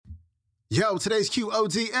Yo, today's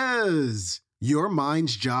QOD is your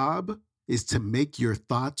mind's job is to make your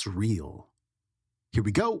thoughts real. Here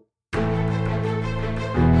we go.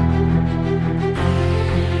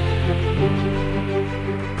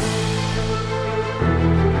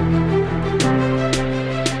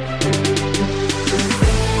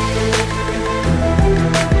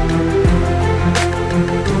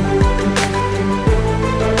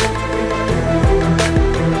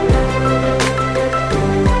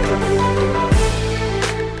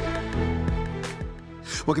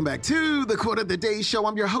 Welcome back to the Quote of the Day Show.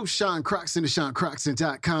 I'm your host, Sean Croxton of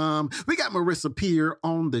SeanCroxton.com. We got Marisa Peer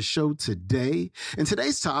on the show today. And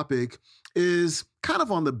today's topic is kind of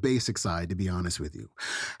on the basic side, to be honest with you.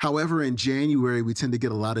 However, in January, we tend to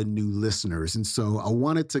get a lot of new listeners. And so I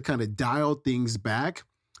wanted to kind of dial things back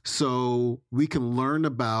so we can learn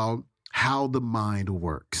about how the mind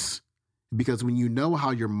works. Because when you know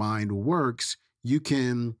how your mind works, you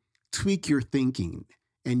can tweak your thinking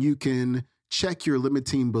and you can check your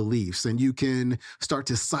limiting beliefs, and you can start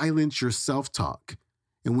to silence your self-talk.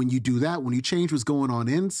 And when you do that, when you change what's going on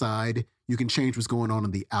inside, you can change what's going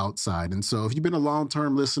on the outside. And so if you've been a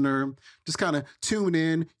long-term listener, just kind of tune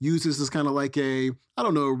in, use this as kind of like a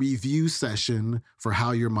review session for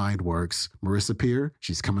how your mind works. Marisa Peer,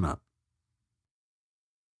 she's coming up.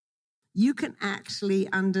 You can actually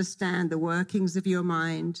understand the workings of your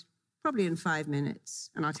mind probably in 5 minutes.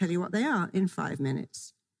 And I'll tell you what they are in 5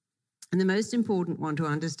 minutes. And the most important one to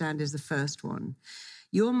understand is the first one.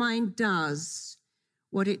 Your mind does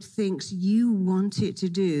what it thinks you want it to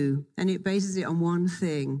do, and it bases it on one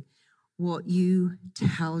thing: what you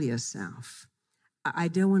tell yourself. I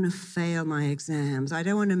don't want to fail my exams. I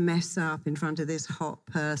don't want to mess up in front of this hot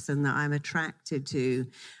person that I'm attracted to.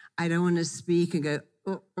 I don't want to speak and go,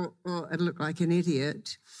 and look like an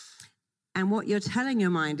idiot. And what you're telling your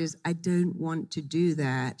mind is, I don't want to do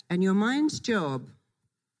that. And your mind's job,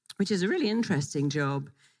 which is a really interesting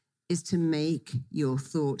job, is to make your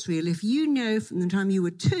thoughts real. If you know from the time you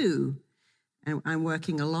were 2, and I'm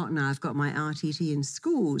working a lot now, I've got my RTT in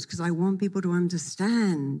schools because I want people to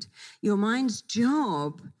understand. Your mind's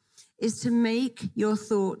job is to make your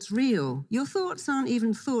thoughts real. Your thoughts aren't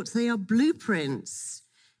even thoughts, they are blueprints.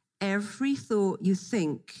 Every thought you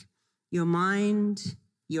think, your mind,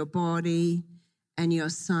 your body, and your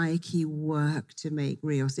psyche work to make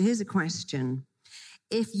real. So here's a question.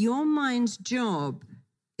 If your mind's job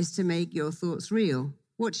is to make your thoughts real,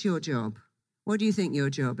 what's your job? What do you think your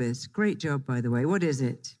job is? Great job, by the way. What is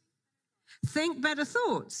it? Think better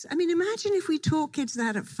thoughts. I mean, imagine if we taught kids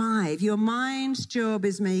that at 5. Your mind's job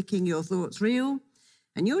is making your thoughts real,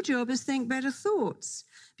 and your job is think better thoughts.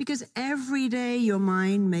 Because every day your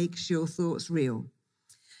mind makes your thoughts real.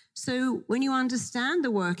 So when you understand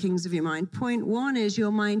the workings of your mind, point 1 is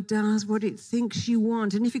your mind does what it thinks you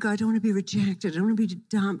want. And if you go, I don't want to be rejected, I don't want to be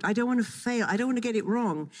dumped, I don't want to fail, I don't want to get it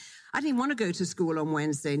wrong. I didn't want to go to school on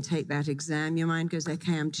Wednesday and take that exam. Your mind goes,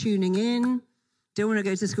 okay, I'm tuning in. Don't want to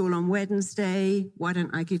go to school on Wednesday. Why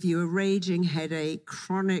don't I give you a raging headache,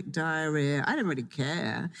 chronic diarrhea? I don't really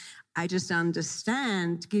care. I just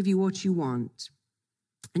understand to give you what you want.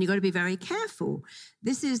 And you've got to be very careful.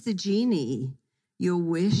 This is the genie. Your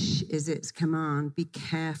wish is its command. Be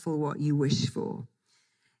careful what you wish for.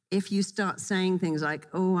 If you start saying things like,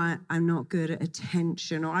 I'm not good at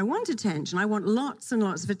attention, or I want attention, I want lots and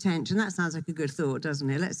lots of attention, that sounds like a good thought, doesn't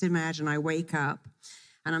it? Let's imagine I wake up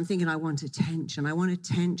and I'm thinking, I want attention, I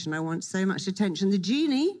want so much attention. The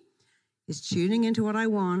genie is tuning into what I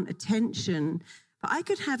want, attention. But I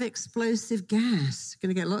could have explosive gas,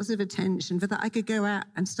 going to get lots of attention. For that, I could go out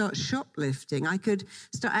and start shoplifting. I could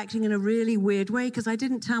start acting in a really weird way because I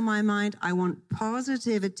didn't tell my mind I want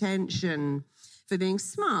positive attention for being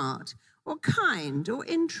smart or kind or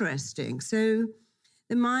interesting. So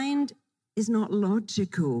the mind is not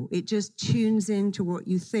logical. It just tunes into what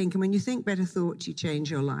you think. And when you think better thoughts, you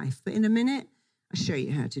change your life. But in a minute, I'll show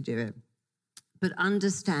you how to do it. But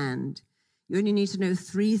understand, you only need to know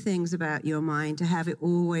 3 things about your mind to have it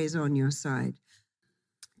always on your side.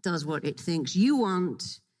 It does what it thinks you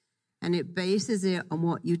want, and it bases it on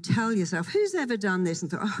what you tell yourself. Who's ever done this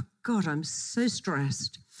and thought, oh, God, I'm so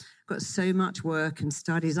stressed. I've got so much work and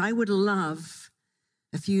studies. I would love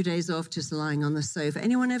a few days off just lying on the sofa.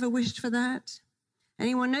 Anyone ever wished for that?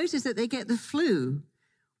 Anyone notice that they get the flu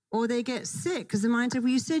or they get sick because the mind said,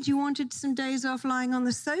 well, you said you wanted some days off lying on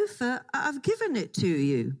the sofa. I've given it to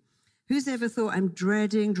you. Who's ever thought, I'm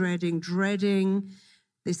dreading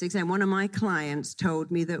this exam? One of my clients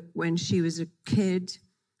told me that when she was a kid,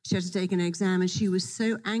 she had to take an exam and she was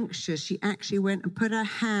so anxious, she actually went and put her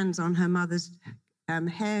hands on her mother's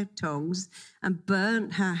hair tongs and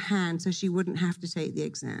burnt her hand so she wouldn't have to take the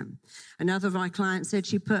exam. Another of my clients said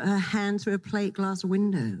she put her hand through a plate glass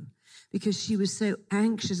window because she was so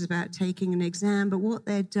anxious about taking an exam. But what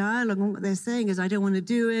their dialogue and what they're saying is, I don't want to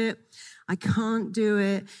do it. I can't do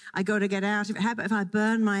it. I got to get out of it. How about if I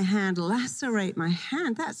burn my hand, lacerate my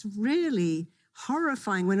hand? That's really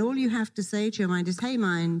horrifying when all you have to say to your mind is, hey,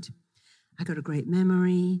 mind, I got a great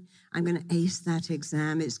memory. I'm going to ace that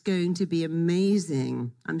exam. It's going to be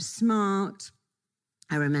amazing. I'm smart.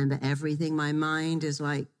 I remember everything. My mind is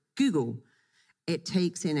like Google. It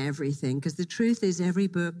takes in everything. Because the truth is, every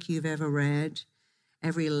book you've ever read,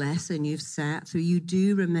 every lesson you've sat through, you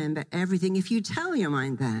do remember everything if you tell your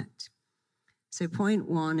mind that. So point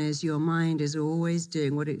one is your mind is always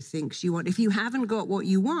doing what it thinks you want. If you haven't got what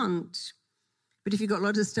you want, but if you've got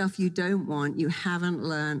lots of stuff you don't want, you haven't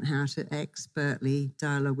learned how to expertly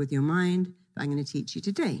dialogue with your mind. But I'm going to teach you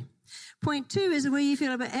today. Point two is the way you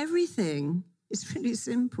feel about everything. It's really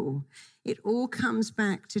simple. It all comes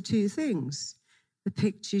back to two things: the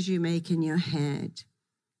pictures you make in your head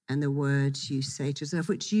and the words you say to yourself,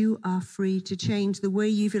 which you are free to change. The way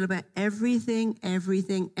you feel about everything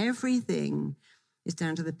is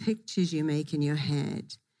down to the pictures you make in your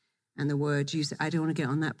head and the words you say. I don't want to get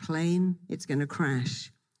on that plane. It's going to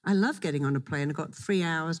crash. I love getting on a plane. I've got 3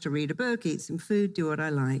 hours to read a book, eat some food, do what I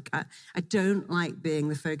like. I don't like being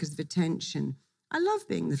the focus of attention. I love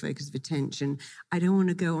being the focus of attention. I don't want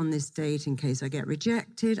to go on this date in case I get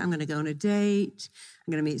rejected. I'm going to go on a date.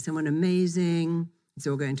 I'm going to meet someone amazing. It's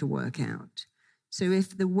all going to work out. So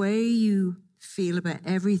if the way you feel about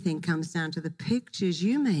everything comes down to the pictures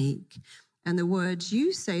you make and the words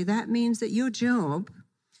you say, that means that your job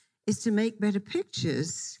is to make better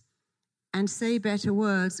pictures and say better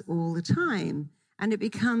words all the time. And it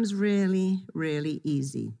becomes really, really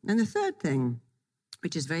easy. And the third thing,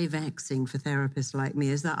 which is very vexing for therapists like me,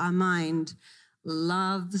 is that our mind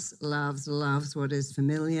loves what is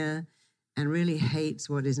familiar and really hates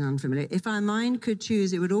what is unfamiliar. If our mind could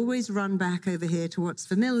choose, it would always run back over here to what's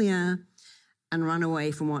familiar and run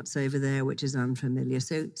away from what's over there, which is unfamiliar.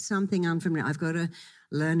 So something unfamiliar. I've got to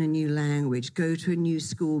learn a new language, go to a new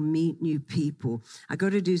school, meet new people. I've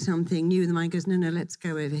got to do something new. And the mind goes, no, let's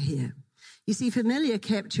go over here. You see, familiar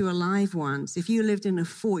kept you alive once. If you lived in a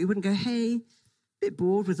fort, you wouldn't go, hey, bit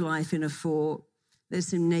bored with life in a fort. There's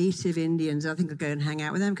some native Indians. I think I'll go and hang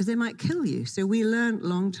out with them because they might kill you. So we learned a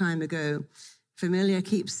long time ago, familiar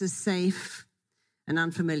keeps us safe and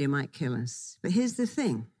unfamiliar might kill us. But here's the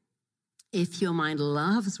thing. If your mind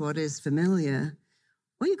loves what is familiar,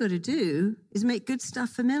 all you've got to do is make good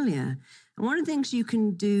stuff familiar. And one of the things you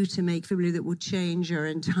can do to make familiar that will change your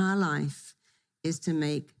entire life is to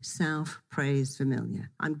make self-praise familiar.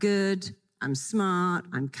 I'm good. I'm smart,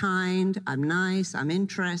 I'm kind, I'm nice, I'm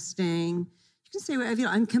interesting. You can say whatever you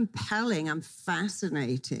like. I'm compelling, I'm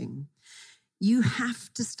fascinating. You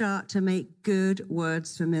have to start to make good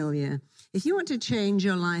words familiar. If you want to change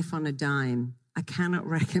your life on a dime, I cannot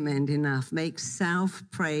recommend enough. Make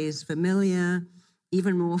self-praise familiar,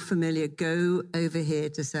 even more familiar. Go over here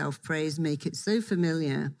to self-praise, make it so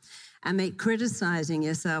familiar. And make criticizing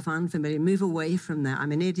yourself unfamiliar. Move away from that.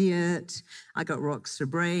 I'm an idiot. I got rocks for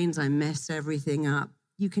brains. I mess everything up.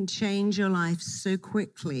 You can change your life so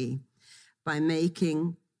quickly by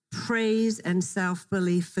making praise and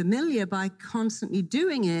self-belief familiar by constantly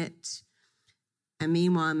doing it. And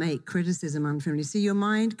meanwhile, make criticism unfamiliar. See, your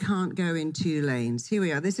mind can't go in two lanes. Here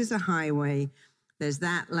we are. This is a highway. There's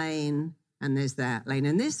that lane and there's that lane.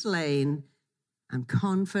 In this lane, I'm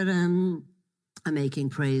confident. I'm making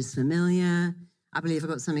praise familiar. I believe I've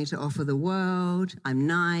got something to offer the world. I'm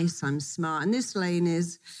nice. I'm smart. And this lane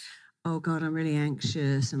is, oh, God, I'm really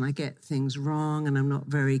anxious and I get things wrong and I'm not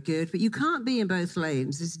very good. But you can't be in both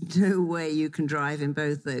lanes. There's no way you can drive in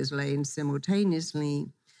both those lanes simultaneously.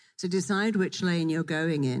 So decide which lane you're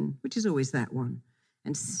going in, which is always that one,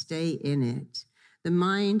 and stay in it. The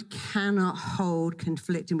mind cannot hold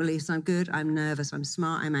conflicting beliefs. I'm good. I'm nervous. I'm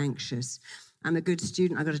smart. I'm anxious. I'm a good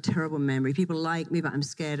student, I've got a terrible memory. People like me, but I'm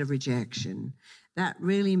scared of rejection. That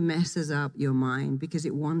really messes up your mind because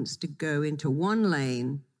it wants to go into one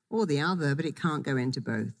lane or the other, but it can't go into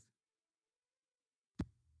both.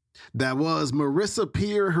 That was Marisa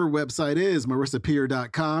Peer. Her website is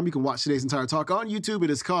marisapeer.com. You can watch today's entire talk on YouTube. It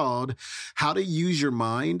is called How to Use Your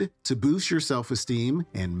Mind to Boost Your Self-Esteem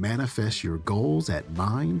and Manifest Your Goals at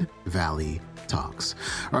Mind Valley Talks.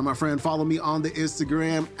 All right, my friend, follow me on the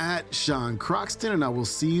Instagram at Sean Croxton, and I will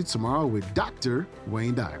see you tomorrow with Dr.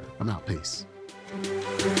 Wayne Dyer. I'm out. Peace.